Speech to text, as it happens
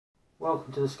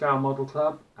Welcome to the Scale Model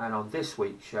Club, and on this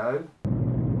week's show,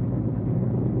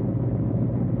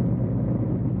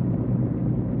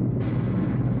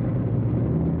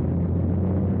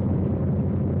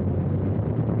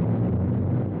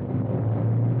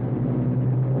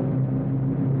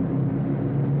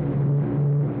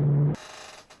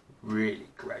 really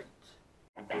great.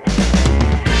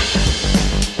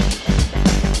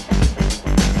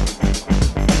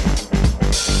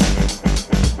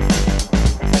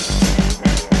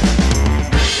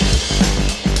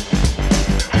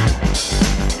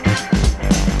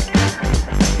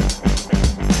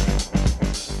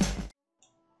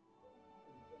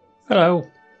 Hello,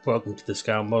 welcome to the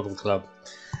Scale Model Club,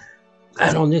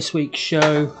 and on this week's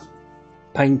show,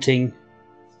 painting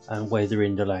and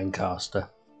weathering the Lancaster.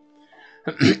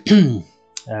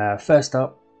 First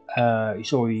up, you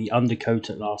saw we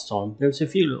undercoated last time. There was a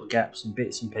few little gaps and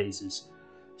bits and pieces,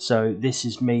 so this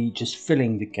is me just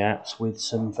filling the gaps with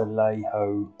some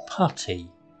Vallejo putty.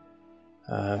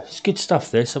 It's good stuff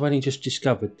this, I've only just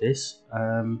discovered this.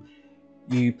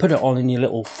 You put it on in your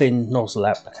little thin nozzle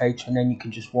applicator, and then you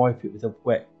can just wipe it with a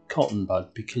wet cotton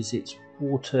bud because it's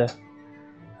water.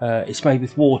 It's made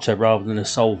with water rather than a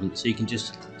solvent, so you can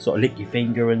just sort of lick your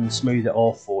finger and smooth it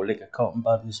off, or lick a cotton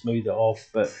bud and smooth it off.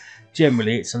 But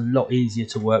generally, it's a lot easier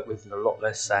to work with and a lot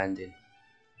less sanding.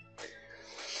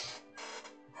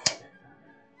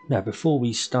 Now, before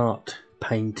we start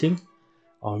painting,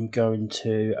 I'm going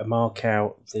to mark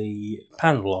out the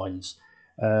panel lines.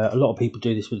 A lot of people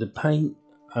do this with the paint.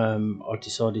 I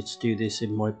decided to do this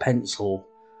in my pencil.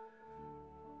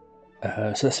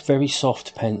 So that's a very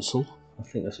soft pencil. I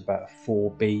think that's about a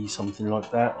 4B, something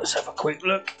like that. Let's have a quick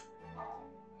look.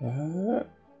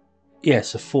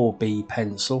 Yes, a 4B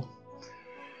pencil.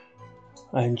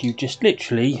 And you just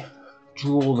literally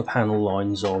draw the panel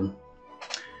lines on.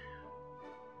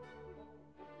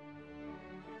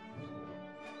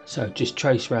 So just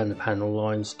trace around the panel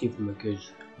lines, give them a good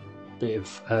bit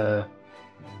of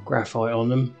graphite on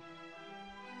them,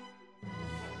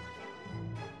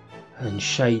 and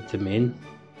shade them in.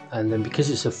 And then,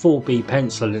 because it's a 4B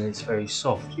pencil and it's very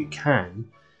soft, you can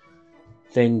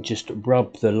then just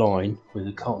rub the line with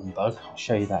a cotton bud. I'll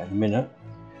show you that in a minute.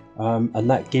 And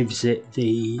that gives it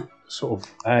the sort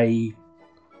of an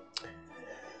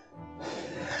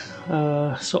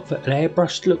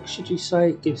airbrushed look, should you say?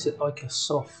 It gives it like a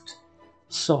soft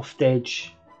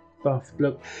edge, buff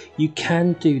look. You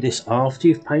can do this after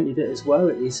you've painted it as well.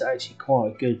 It is actually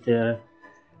quite a good.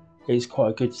 It's quite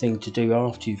a good thing to do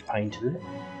after you've painted it.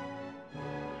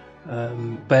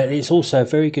 But it's also a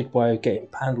very good way of getting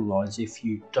panel lines if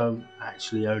you don't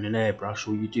actually own an airbrush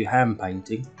or you do hand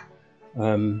painting.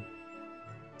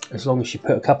 As long as you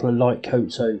put a couple of light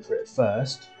coats over it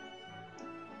first,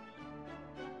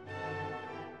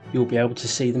 you'll be able to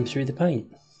see them through the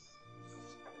paint.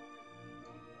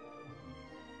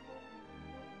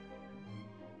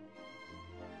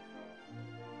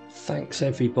 Thanks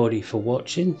everybody for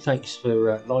watching. Thanks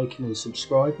for liking and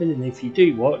subscribing, and if you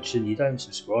do watch and you don't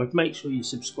subscribe, make sure you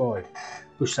subscribe.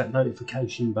 Push that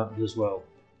notification button as well.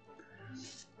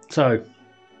 So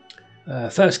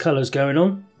first colours going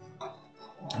on.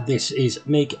 This is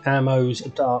MIG Ammo's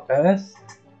Dark Earth,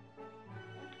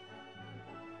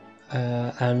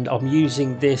 and I'm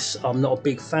using this. I'm not a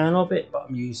big fan of it, but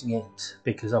I'm using it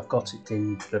because I've got it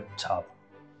in the tub.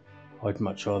 I'd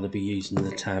much rather be using the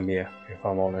Tamiya, if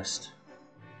I'm honest.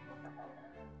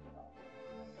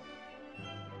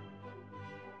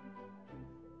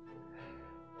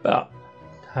 But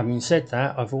having said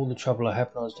that, of all the trouble I had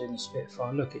when I was doing the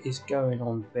Spitfire, look, it is going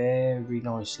on very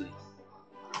nicely.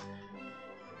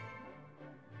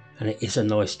 And it is a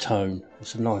nice tone,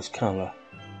 it's a nice colour.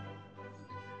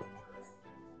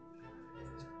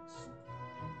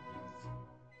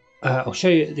 I'll show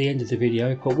you at the end of the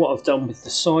video, but what I've done with the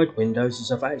side windows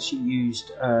is I've actually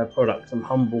used a product from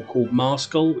Humble called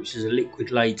Maskell, which is a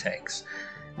liquid latex,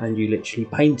 and you literally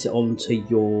paint it onto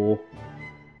your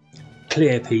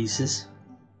clear pieces,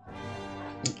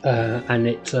 and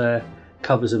it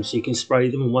covers them so you can spray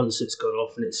them, and once it's got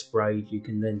off and it's sprayed, you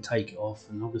can then take it off,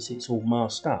 and obviously it's all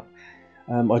masked up.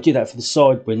 I do that for the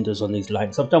side windows on these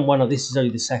Lancs. I've done one of this is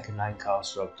only the second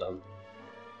Lancaster I've done.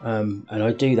 And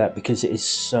I do that because it is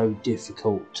so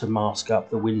difficult to mask up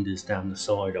the windows down the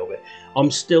side of it. I'm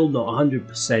still not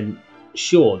 100%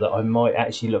 sure that I might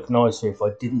actually look nicer if I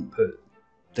didn't put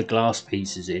the glass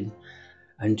pieces in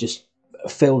and just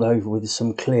filled over with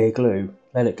some clear glue.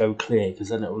 Let it go clear, because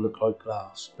then it will look like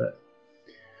glass. But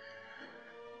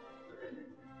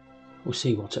we'll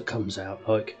see what it comes out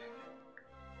like.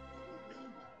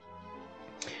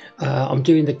 I'm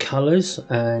doing the colours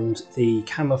and the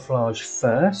camouflage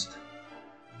first.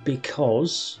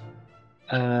 because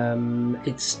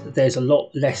there's a lot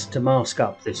less to mask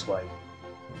up this way.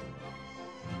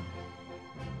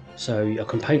 So I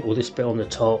can paint all this bit on the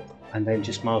top and then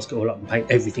just mask it all up and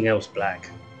paint everything else black.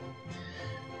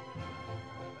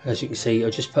 As you can see, I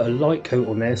just put a light coat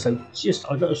on there, so just,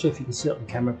 I'm not sure if you can see it on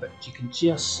the camera, but you can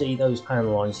just see those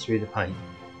panel lines through the paint.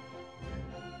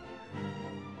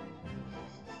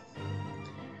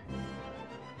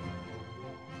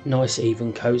 Nice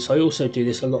even coats. I also do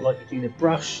this a lot like you do the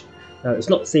brush. It's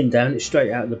not thinned down, it's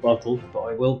straight out of the bottle, but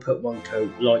I will put one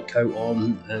coat, light coat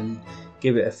on and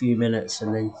give it a few minutes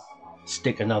and then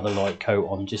stick another light coat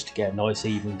on just to get a nice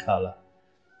even colour.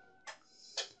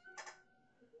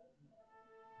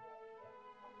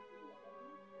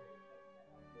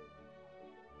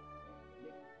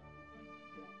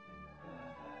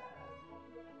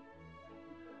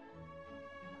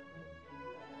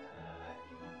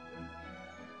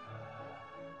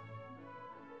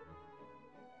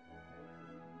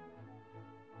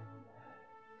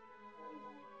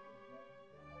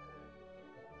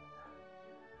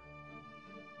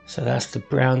 So that's the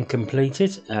brown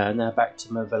completed. Now back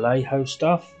to my Vallejo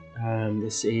stuff.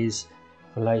 This is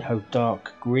Vallejo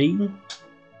dark green,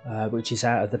 which is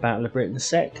out of the Battle of Britain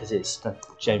set because it's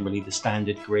generally the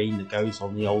standard green that goes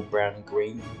on the old brown and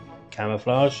green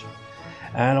camouflage.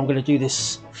 And I'm going to do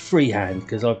this freehand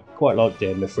because I quite like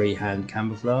doing the freehand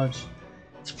camouflage.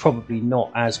 It's probably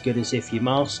not as good as if you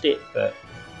masked it, but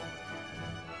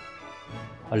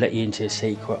I'll let you into a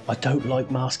secret. I don't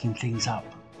like masking things up.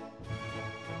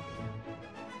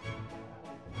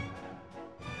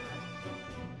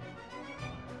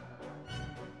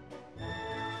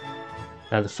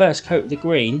 Now the first coat of the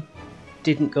green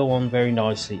didn't go on very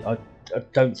nicely. I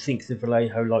don't think the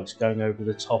Vallejo likes going over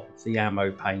the top of the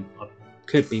ammo paint.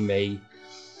 Could be me.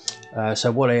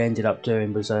 So what I ended up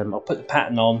doing was I put the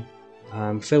pattern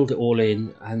on, filled it all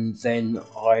in, and then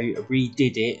I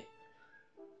redid it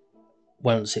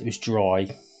once it was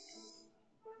dry.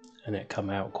 And it came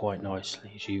out quite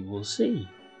nicely, as you will see.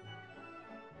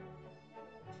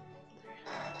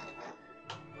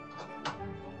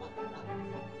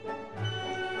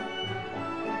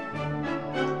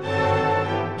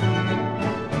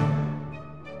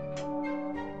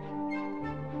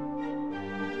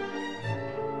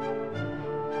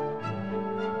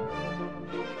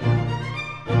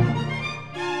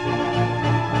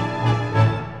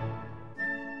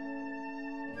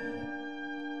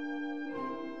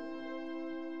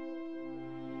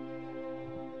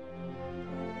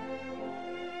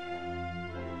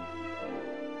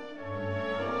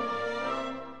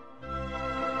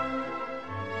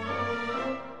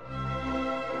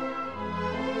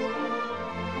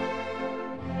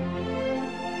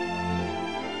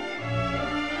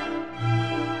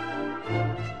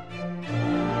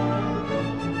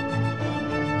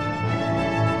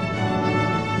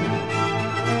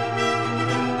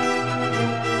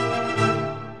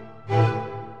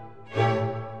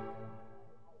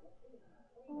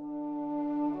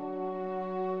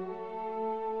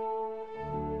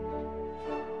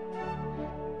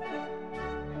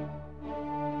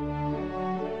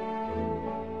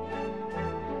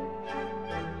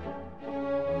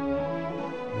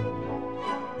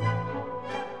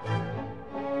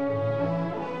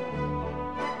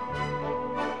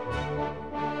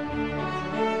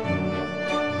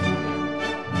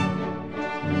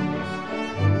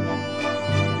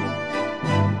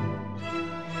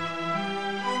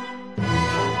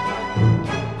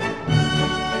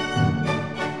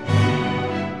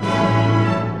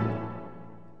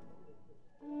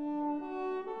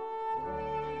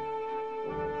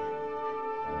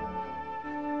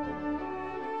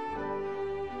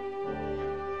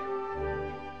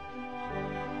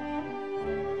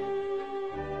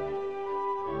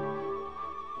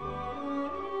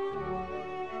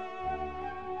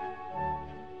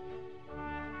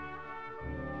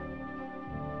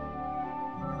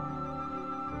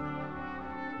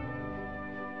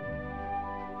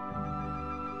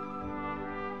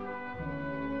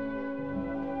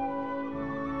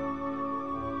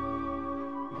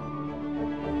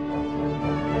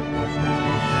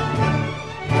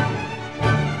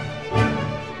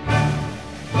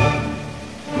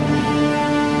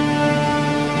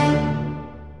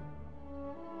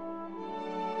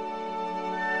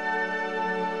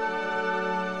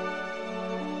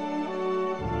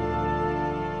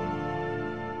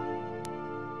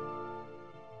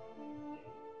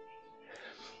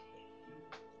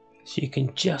 So you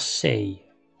can just see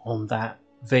on that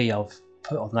V I've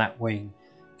put on that wing,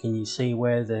 can you see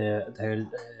where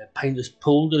the painter's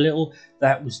pulled a little?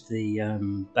 That was the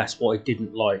that's what I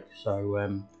didn't like.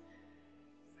 So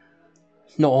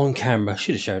Not on camera,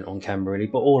 should have shown it on camera really,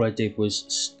 but all I did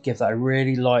was give that a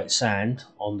really light sand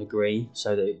on the green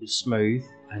so that it was smooth,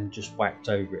 and just whacked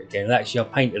over it again. And actually I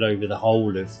painted over the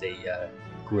whole of the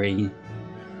green,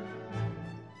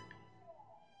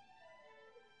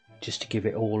 just to give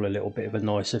it all a little bit of a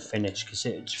nicer finish,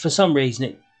 because for some reason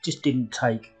it just didn't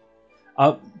take.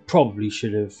 I probably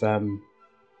should have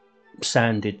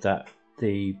sanded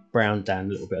the brown down a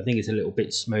little bit. I think it's a little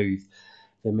bit smooth.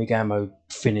 The Megamo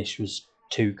finish was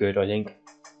too good, I think.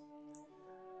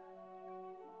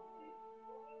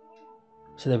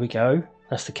 So there we go.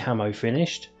 That's the camo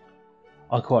finished.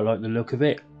 I quite like the look of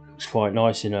it. Looks quite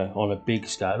nice on a big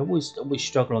scale. I always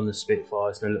struggle on the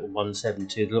Spitfires and the little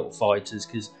 172, the little fighters,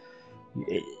 because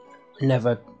I'm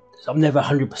never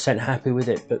 100% happy with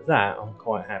it. But that I'm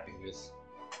quite happy with.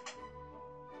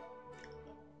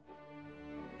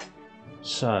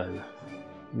 So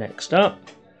next up,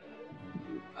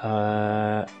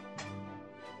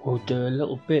 we'll do a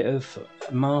little bit of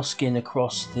masking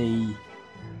across the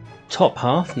top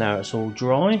half. Now it's all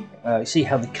dry. See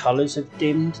how the colours have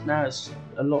dimmed. Now it's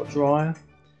a lot drier.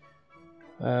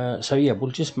 So yeah,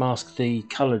 we'll just mask the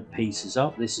coloured pieces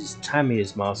up. This is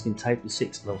Tamiya's masking tape, the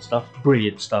 6mm stuff.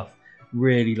 Brilliant stuff.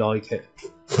 Really like it.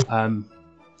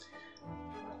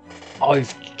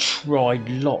 I've tried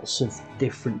lots of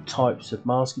different types of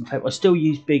masking tape. I still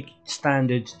use big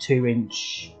standard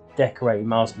 2-inch decorating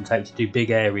masking tape to do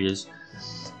big areas,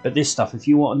 but this stuff, if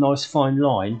you want a nice fine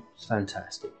line, it's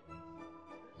fantastic.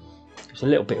 It's a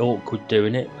little bit awkward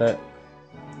doing it, but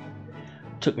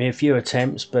it took me a few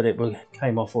attempts, but it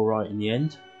came off all right in the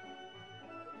end.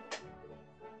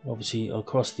 Obviously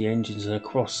across the engines and I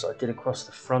did across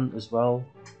the front as well,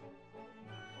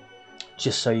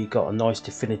 just so you got a nice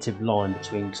definitive line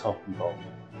between top and bottom.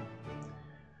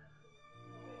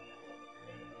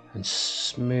 And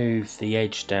smooth the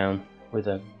edge down with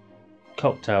a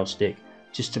cocktail stick,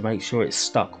 just to make sure it's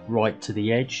stuck right to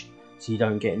the edge, so you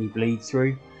don't get any bleed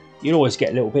through. You'll always get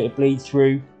a little bit of bleed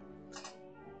through.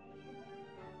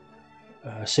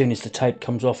 As soon as the tape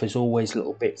comes off, there's always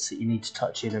little bits that you need to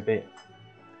touch in a bit.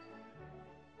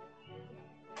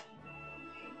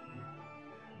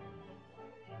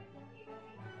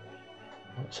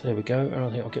 So there we go, and I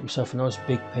think I'll get myself a nice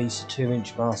big piece of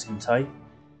 2-inch masking tape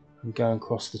and go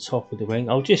across the top of the wing.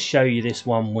 I'll just show you this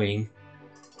one wing,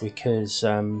 because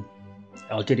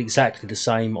I did exactly the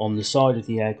same on the side of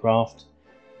the aircraft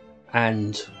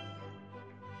and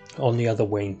on the other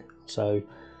wing. So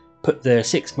put the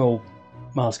 6mm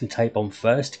masking tape on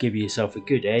first to give yourself a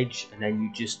good edge, and then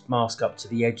you just mask up to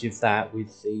the edge of that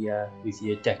with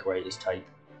your decorator's tape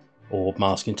or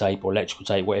masking tape or electrical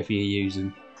tape, whatever you're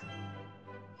using.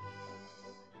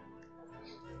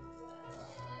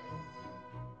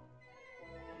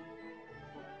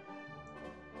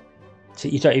 So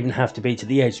you don't even have to be to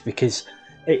the edge, because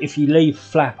if you leave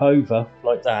flap over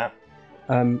like that,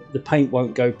 the paint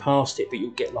won't go past it, but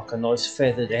you'll get like a nice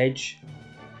feathered edge.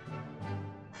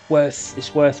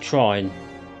 It's worth trying.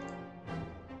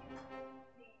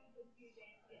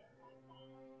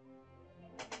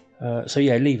 So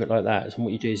yeah, leave it like that. And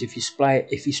what you do is, if you spray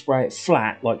it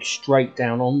flat, like straight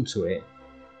down onto it,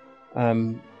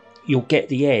 you'll get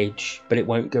the edge, but it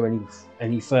won't go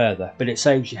any further. But it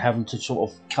saves you having to sort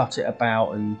of cut it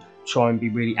about and try and be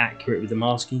really accurate with the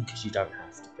masking, because you don't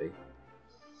have to be.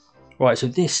 Right, so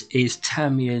this is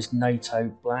Tamiya's NATO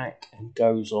Black and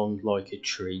goes on like a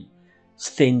treat. It's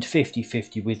thinned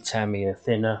 50-50 with Tamiya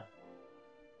thinner.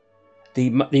 The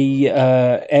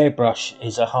airbrush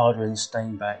is a harder and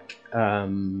Steinbeck.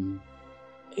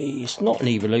 It's not an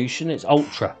Evolution, it's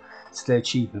Ultra. It's their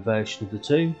cheaper version of the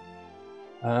two.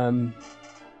 And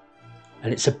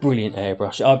it's a brilliant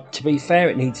airbrush. To be fair,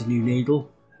 it needs a new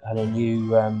needle and a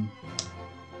new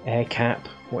air cap,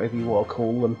 whatever you want to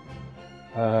call them,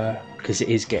 because it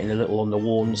is getting a little on the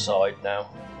worn side now.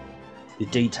 The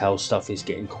detail stuff is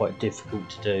getting quite difficult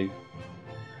to do,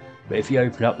 but if you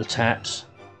open up the taps,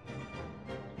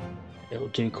 it will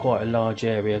do quite a large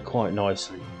area quite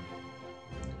nicely.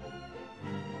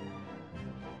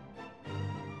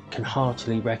 Can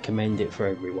heartily recommend it for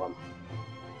everyone.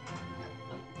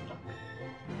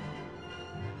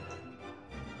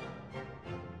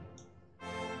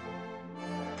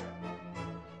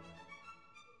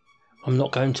 I'm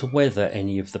not going to weather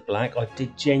any of the black. I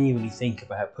did genuinely think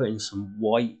about putting some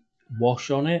white wash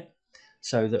on it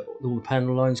so that all the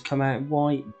panel lines come out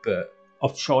white, but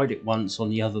I've tried it once on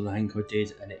the other Lanc I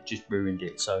did and it just ruined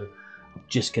it, so I'm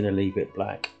just going to leave it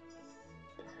black.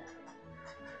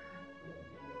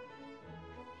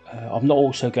 I'm not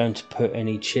also going to put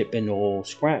any chipping or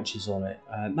scratches on it,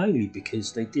 mainly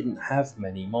because they didn't have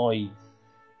many. My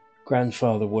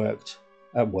grandfather worked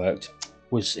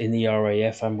was in the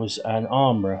RAF and was an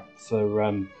armourer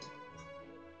for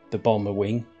the bomber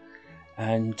wing,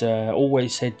 and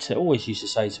always used to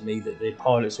say to me that the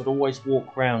pilots would always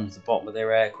walk around the bottom of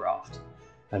their aircraft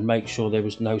and make sure there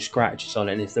was no scratches on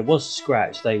it, and if there was a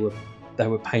scratch they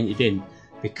were painted in,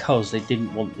 because they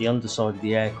didn't want the underside of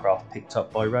the aircraft picked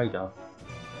up by radar.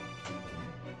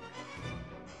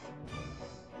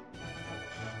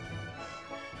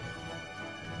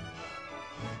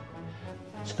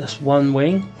 So that's one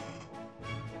wing.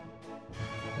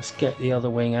 Let's get the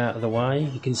other wing out of the way.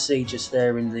 You can see just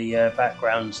there in the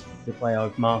background the way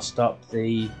I've masked up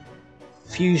the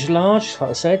fuselage. Like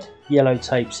I said, yellow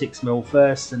tape 6mm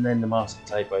first, and then the masking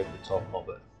tape over the top of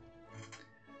it.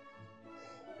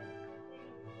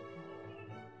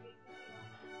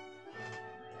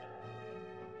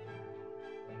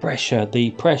 Pressure.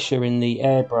 The pressure in the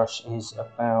airbrush is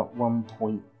about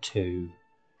 1.2,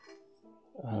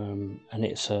 and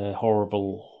it's a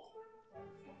horrible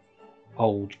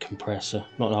old compressor.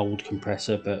 Not an old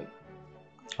compressor, but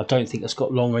I don't think it's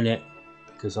got long in it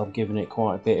because I've given it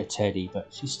quite a bit of teddy, but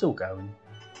she's still going.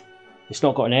 It's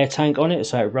not got an air tank on it,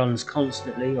 so it runs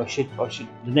constantly. I should. The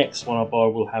next one I buy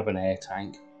will have an air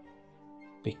tank,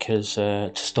 because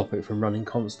to stop it from running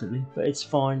constantly. But it's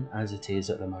fine as it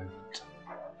is at the moment.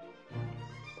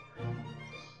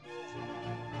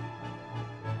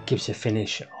 Gives a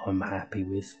finish I'm happy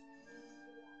with.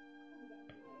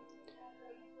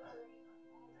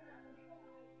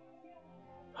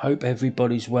 Hope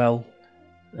everybody's well.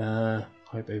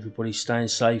 Hope everybody's staying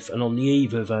safe and on the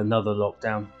eve of another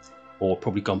lockdown, or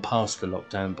probably gone past the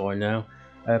lockdown by now.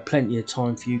 Plenty of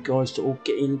time for you guys to all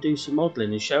get in and do some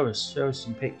modelling and show us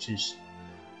some pictures.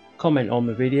 Comment on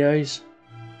the videos.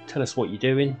 Tell us what you're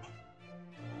doing.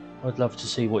 I'd love to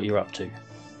see what you're up to.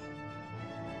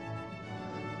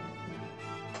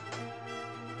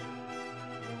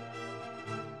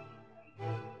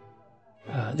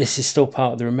 This is still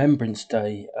part of the Remembrance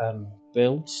Day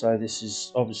build, so this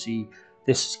is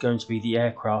going to be the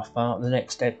aircraft part. The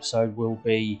next episode will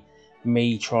be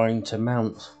me trying to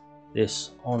mount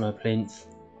this on a plinth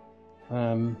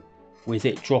with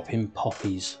it dropping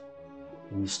poppies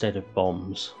instead of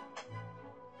bombs.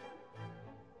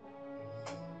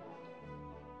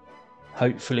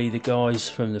 Hopefully the guys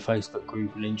from the Facebook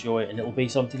group will enjoy it, and it will be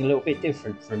something a little bit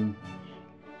different from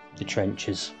the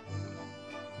trenches.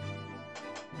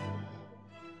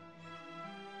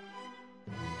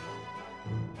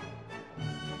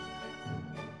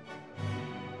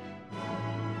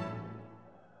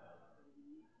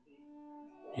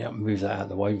 Yeah, move that out of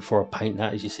the way before I paint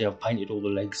that. As you see, I've painted all the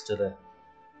legs to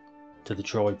the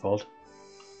tripod.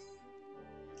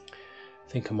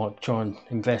 I think I might try and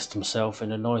invest myself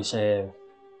in a nice air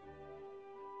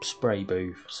spray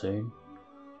booth soon.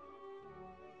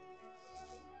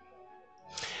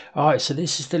 Alright, so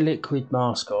this is the liquid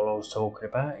mask oil I was talking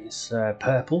about. It's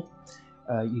purple.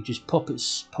 You just pop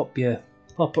it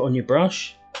on your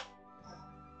brush,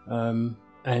 and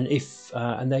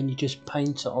then you just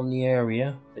paint it on the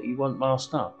area that you want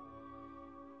masked up.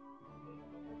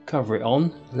 Cover it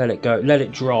on, let it go, let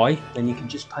it dry, then you can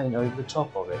just paint over the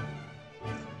top of it.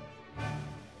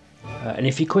 And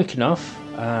if you're quick enough,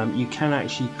 you can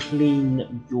actually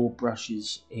clean your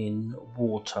brushes in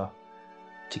water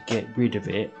to get rid of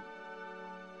it,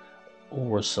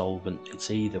 or a solvent.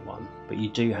 It's either one, but you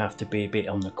do have to be a bit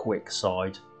on the quick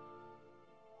side,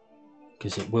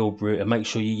 because it will ruin. And make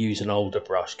sure you use an older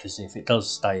brush, because if it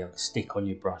does stick on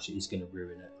your brush, it is going to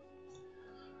ruin it.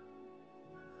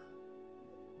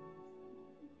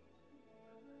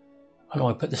 And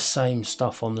I put the same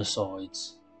stuff on the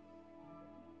sides.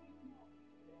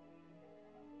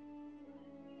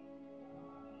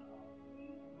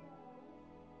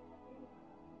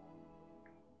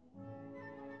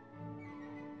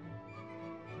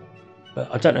 But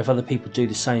I don't know if other people do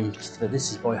the same.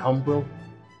 This is by Humbrel,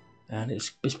 and it's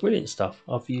brilliant stuff.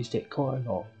 I've used it quite a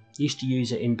lot. Used to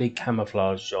use it in big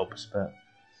camouflage jobs, but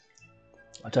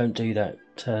I don't do that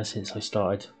since I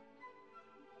started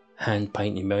hand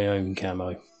painting my own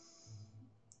camo.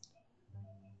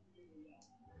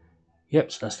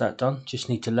 Yep, so that's that done. Just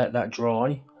need to let that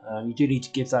dry. You do need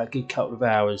to give that a good couple of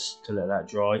hours to let that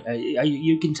dry.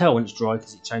 You can tell when it's dry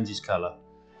because it changes colour.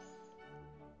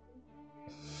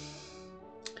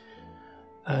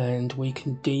 And we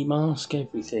can demask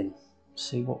everything.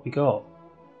 See what we got.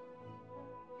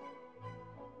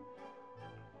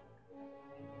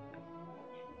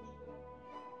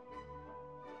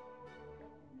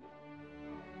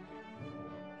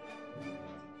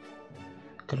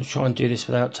 Gonna try and do this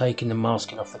without taking the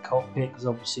masking off the cockpit, because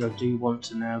obviously I do want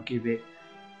to now give it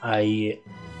a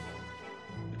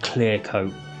clear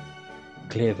coat,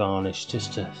 clear varnish,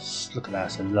 just to look at that.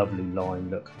 It's a lovely line.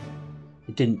 Look,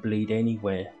 it didn't bleed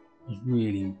anywhere. I was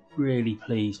really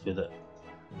pleased with it.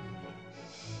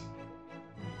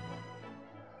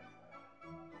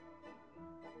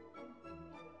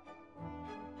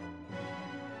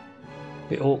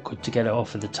 Bit awkward to get it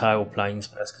off of the tail planes,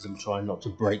 but that's because I'm trying not to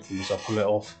break them as I pull it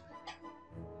off.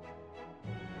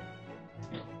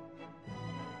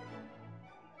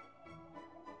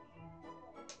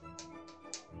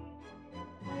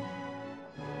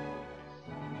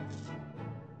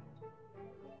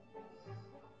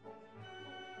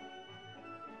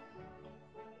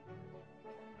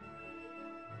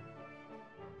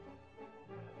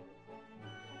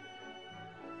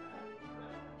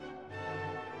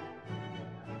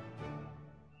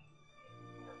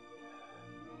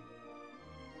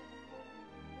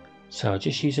 So I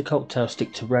just use a cocktail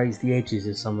stick to raise the edges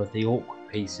of some of the awkward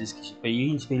pieces, but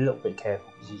you need to be a little bit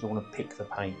careful because you don't want to pick the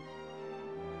paint.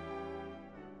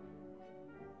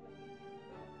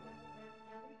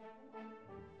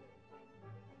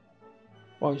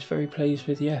 Well, I was very pleased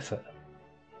with the effort.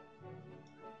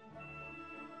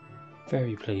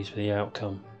 Very pleased with the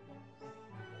outcome.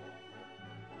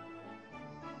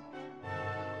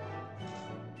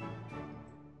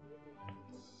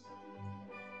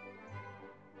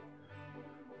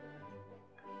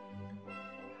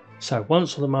 So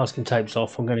once all the masking tape's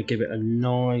off, I'm going to give it a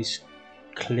nice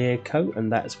clear coat,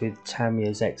 and that's with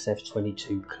Tamiya's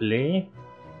XF22 Clear.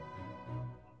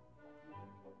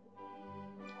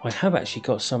 I have actually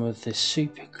got some of this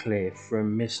super clear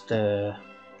from Mr.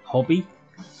 Hobby.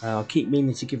 I keep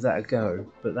meaning to give that a go,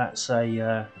 but that's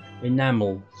a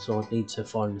enamel, so I'd need to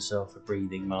find myself a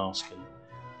breathing mask and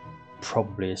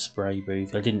probably a spray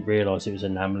booth. I didn't realise it was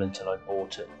enamel until I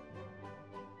bought it.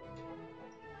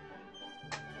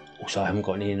 Also, I haven't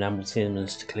got any enamel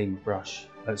thinners to clean my brush.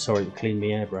 Sorry, to clean my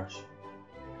airbrush.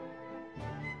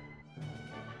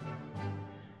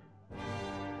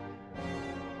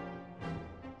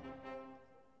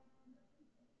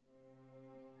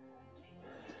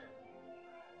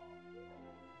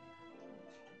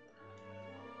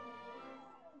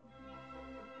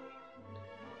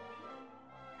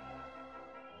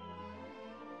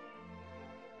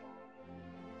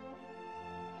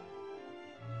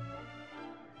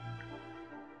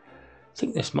 I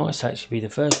think this might actually be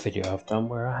the first video I've done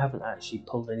where I haven't actually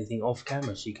pulled anything off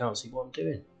camera, so you can't see what I'm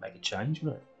doing. Make a change,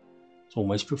 wouldn't it? It's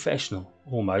almost professional.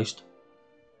 Almost.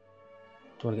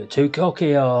 Don't want to get too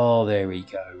cocky. Oh, there he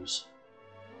goes.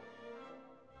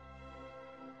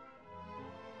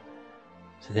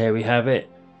 So there we have it.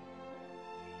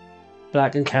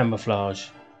 Black and camouflage.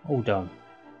 All done.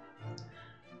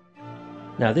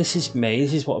 Now this is me.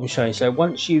 This is what I'm showing. So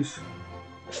once you've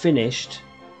finished,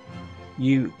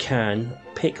 you can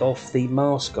pick off the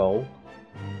mask hole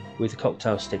with a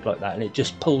cocktail stick like that, and it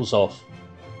just pulls off.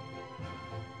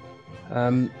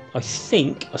 I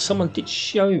think someone did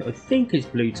show me, I think it's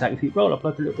blue tack. If you roll up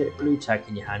like a little bit of blue tack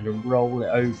in your hand and roll it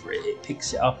over it, it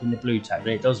picks it up in the blue tack,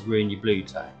 but it does ruin your blue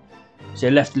tack. So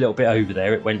it left a little bit over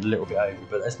there, it went a little bit over,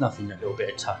 but there's nothing a little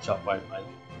bit of touch up won't make.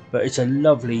 But it's a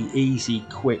lovely, easy,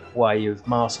 quick way of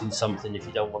masking something if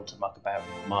you don't want to muck about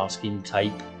with masking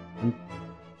tape and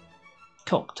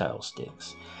cocktail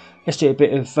sticks. Let's do a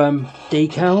bit of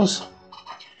decals.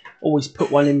 Always put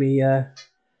one in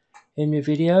my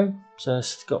video. So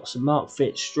it's got some Mark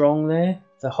Fit Strong there.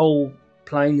 The whole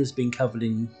plane has been covered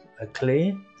in a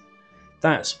clear.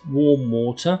 That's warm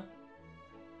water.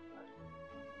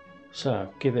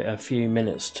 So give it a few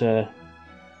minutes to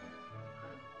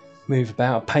move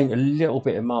about. Paint a little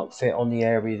bit of Mark Fit on the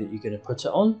area that you're going to put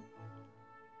it on.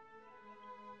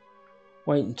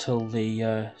 Wait until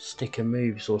the sticker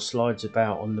moves or slides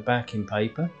about on the backing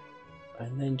paper,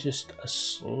 and then just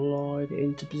slide it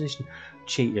into position.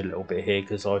 Cheated a little bit here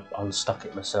because I unstuck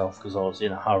it myself because I was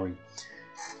in a hurry.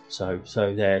 So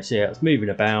there, see, it's moving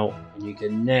about, and you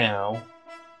can now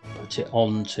put it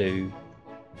onto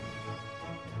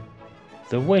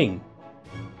the wing.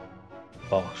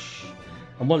 Bosh.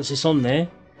 And once it's on there,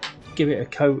 give it a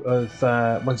coat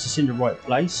of, once it's in the right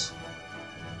place,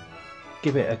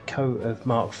 give it a coat of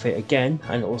Mark Fit again,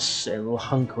 and it'll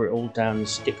hunker it all down and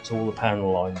stick to all the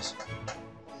panel lines.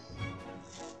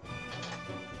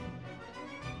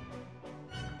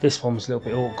 This one was a little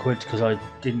bit awkward because I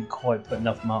didn't quite put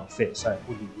enough Mark Fit so it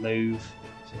wouldn't move.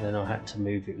 So then I had to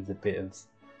move it with a bit of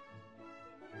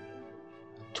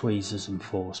tweezers and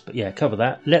force. But yeah, cover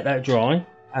that, let that dry,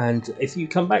 and if you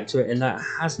come back to it and that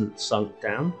hasn't sunk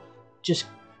down, just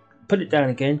put it down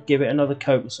again, give it another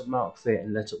coat with some Mark Fit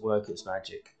and let it work its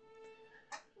magic.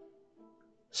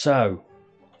 So,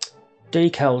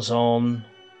 decals on,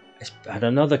 It's had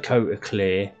another coat of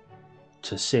clear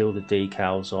to seal the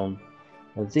decals on.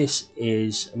 Now this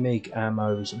is Mig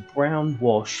Ammo's brown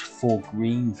wash for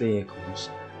green vehicles,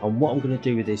 and what I'm going to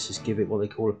do with this is give it what they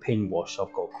call a pin wash.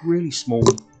 I've got a really small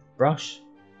brush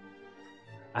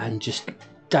and just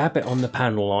dab it on the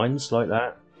panel lines like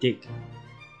that, dip,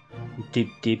 dip,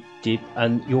 dip, dip,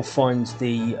 and you'll find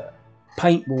the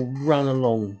paint will run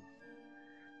along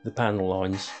the panel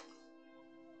lines.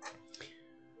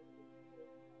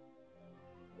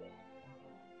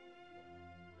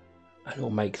 And it'll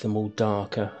make them all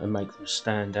darker and make them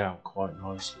stand out quite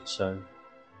nicely. So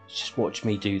just watch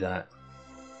me do that.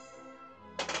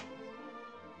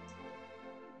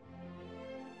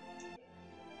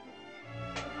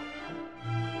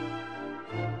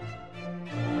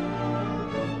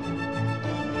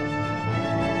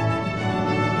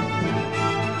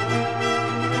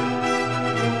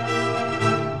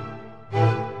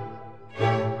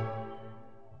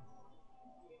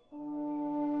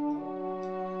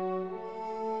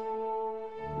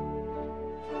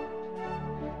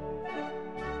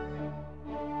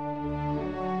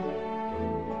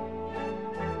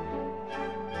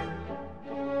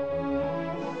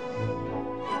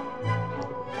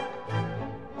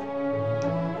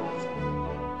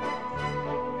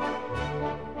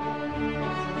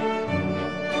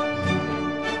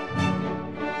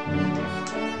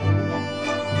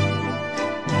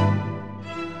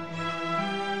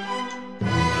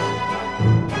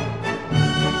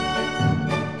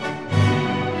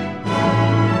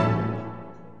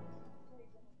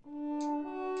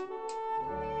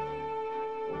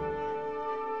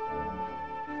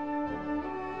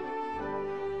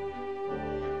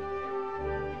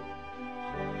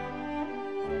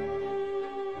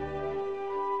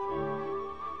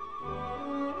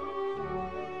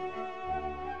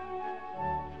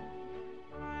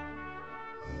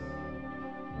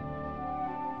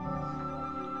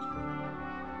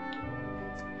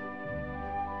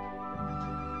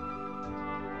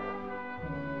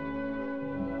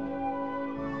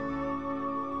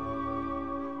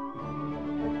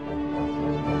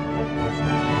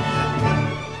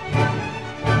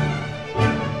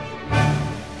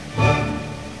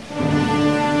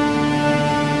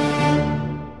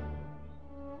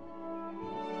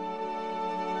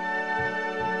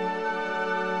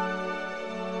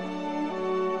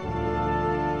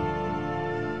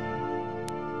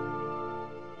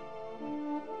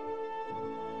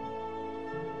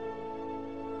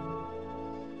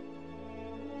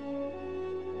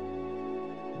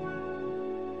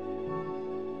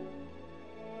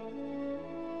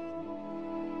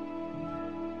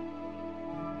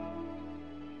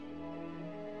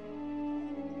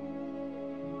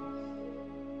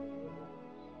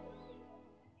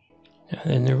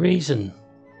 And the reason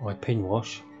I pin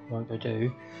wash like I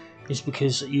do is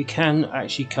because you can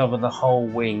actually cover the whole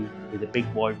wing with a big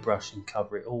wide brush and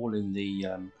cover it all in the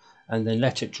and then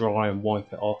let it dry and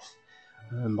wipe it off.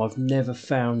 I've never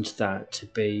found that to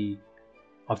be,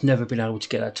 I've never been able to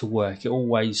get that to work. It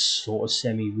always sort of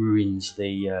semi ruins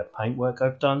the paintwork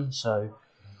I've done, so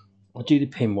I do the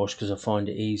pin wash because I find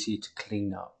it easier to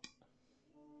clean up.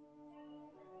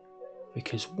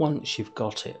 Because once you've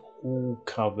got it all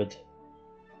covered,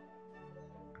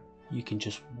 you can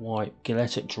just wipe,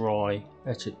 let it dry,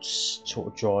 let it sort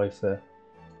of dry for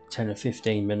 10 or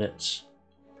 15 minutes,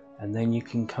 and then you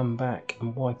can come back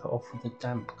and wipe it off with a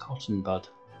damp cotton bud.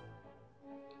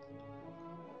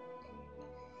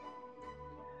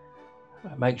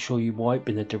 Make sure you wipe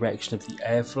in the direction of the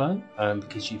airflow,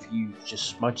 because if you just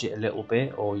smudge it a little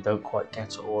bit or you don't quite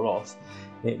get it all off,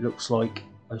 it looks like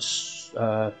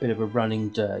a bit of a running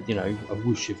dirt, you know, a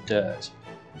whoosh of dirt.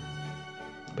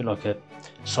 A bit like a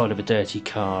side of a dirty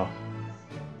car.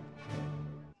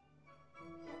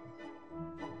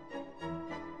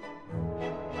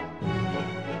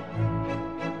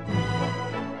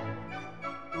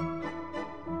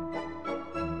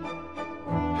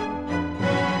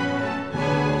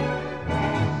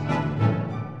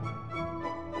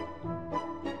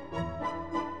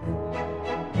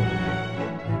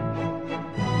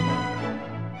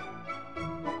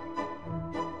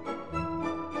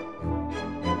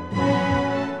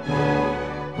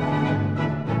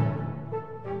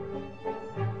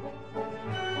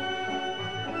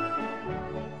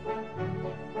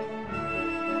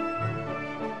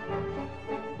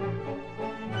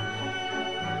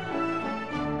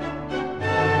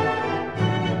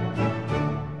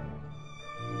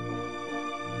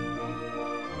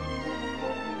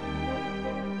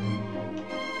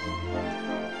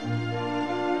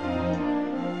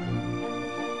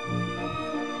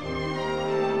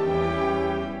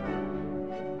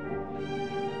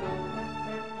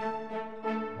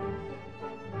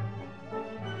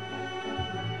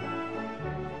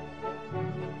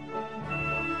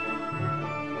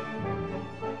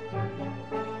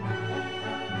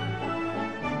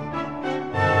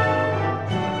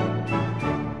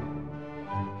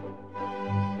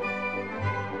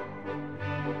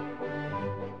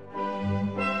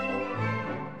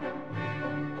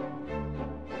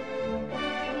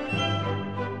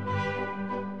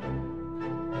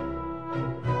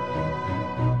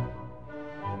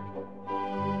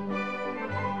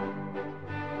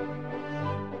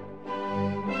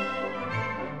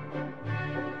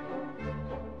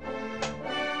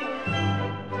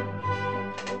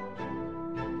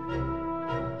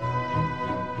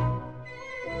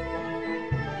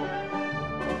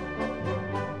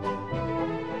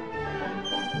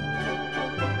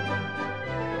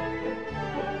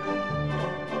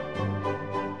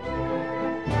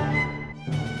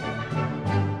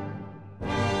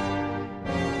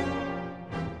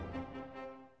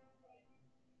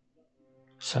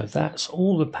 So that's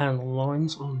all the panel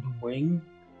lines on the wing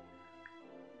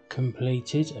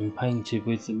completed and painted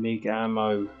with the MIG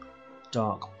ammo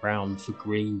dark brown for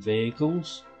green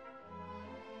vehicles.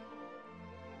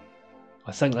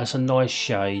 I think that's a nice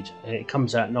shade. It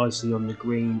comes out nicely on the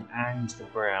green and the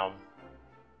brown.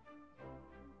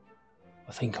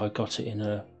 I think I got it in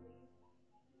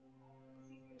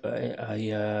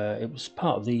it was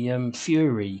part of the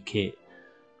Fury kit,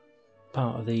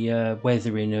 part of the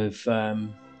weathering of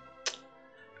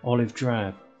olive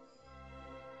drab.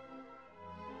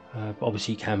 But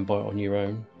obviously you can buy it on your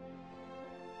own.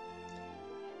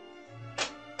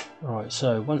 Right,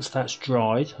 so once that's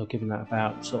dried, I've given that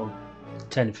about sort of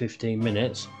 10 to 15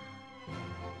 minutes.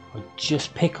 I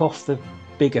just pick off the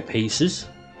bigger pieces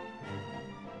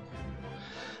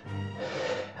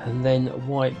and then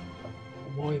wipe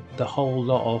the whole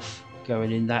lot off,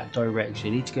 going in that direction.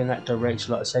 You need to go in that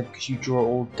direction, like I said, because you draw it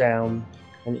all down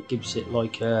and it gives it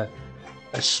like a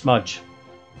smudge.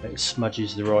 It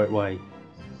smudges the right way.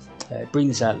 It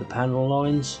brings out the panel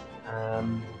lines.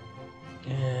 And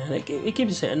it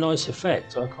gives it a nice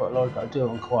effect. I quite like it. I do it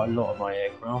on quite a lot of my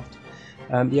aircraft.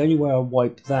 The only way I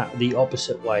wipe that the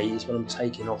opposite way is when I'm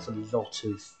taking off a lot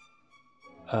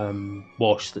of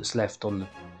wash that's left on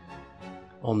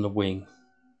the wing,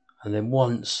 and then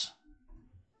once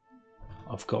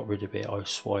I've got rid of it, I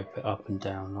swipe it up and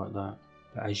down like that.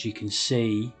 But as you can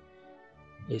see,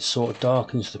 it sort of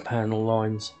darkens the panel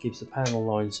lines, gives the panel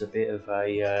lines a bit of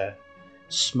a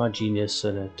smudginess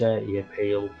and a dirty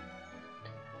appeal.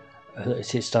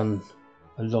 It's done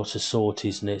a lot of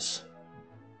sorties and it's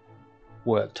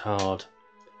worked hard.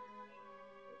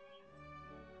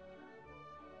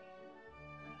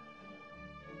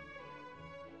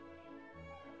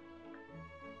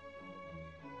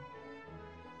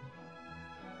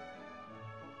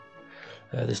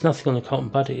 There's nothing on the cotton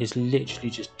bud, it is literally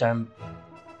just damp.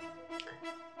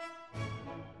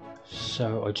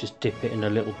 So I just dip it in a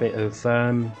little bit of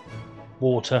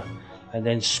water and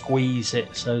then squeeze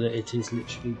it so that it is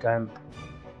literally damp.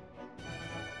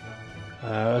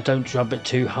 I don't rub it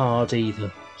too hard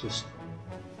either, just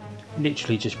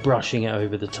literally just brushing it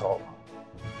over the top.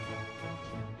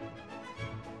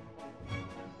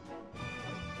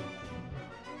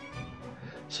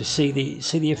 So see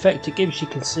the effect it gives. You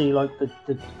can see like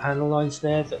the panel lines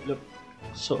there that look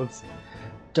sort of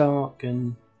dark,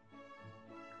 and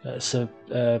it's a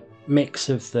mix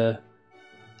of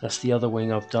that's the other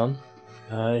wing I've done.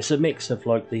 It's a mix of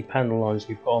like the panel lines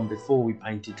we put on before we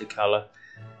painted the colour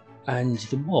and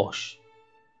the wash.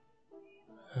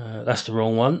 That's the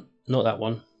wrong one, not that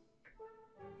one.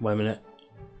 Wait a minute.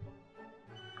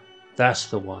 That's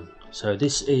the one. So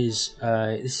this is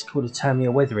called a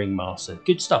Tamiya weathering master.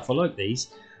 Good stuff. I like these.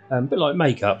 A bit like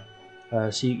makeup.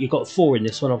 So you've got 4 in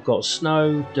this one. I've got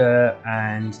snow, dirt,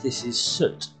 and this is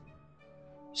soot.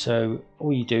 So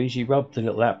all you do is you rub the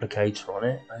little applicator on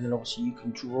it, and then obviously you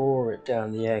can draw it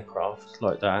down the aircraft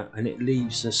like that, and it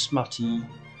leaves a smutty,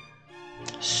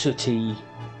 sooty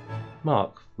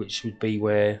mark, which would be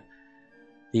where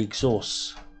the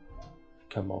exhausts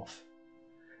come off.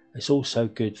 It's also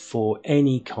good for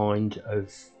any kind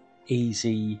of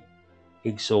easy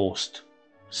exhaust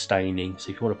staining.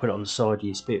 So if you want to put it on the side of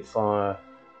your Spitfire,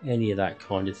 any of that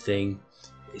kind of thing,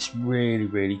 it's really,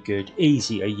 really good.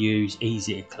 Easy to use,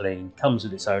 easy to clean. Comes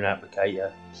with its own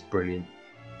applicator. It's brilliant.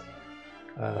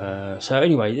 So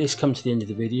anyway, this comes to the end of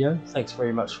the video. Thanks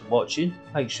very much for watching.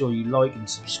 Make sure you like and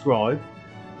subscribe.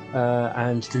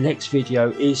 And the next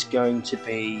video is going to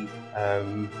be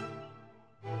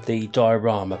the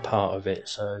diorama part of it.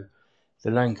 So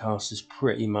the Lancaster's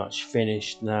pretty much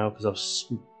finished now because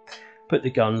I've put the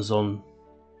guns on.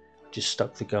 Just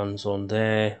stuck the guns on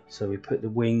there, so we put the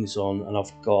wings on, and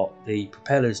I've got the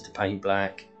propellers to paint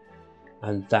black,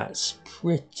 and that's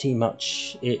pretty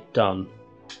much it done.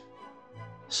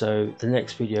 So the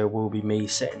next video will be me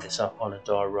setting this up on a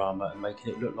diorama and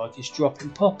making it look like it's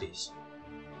dropping poppies.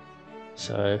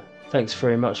 So thanks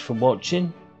very much for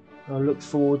watching. I look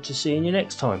forward to seeing you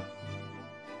next time.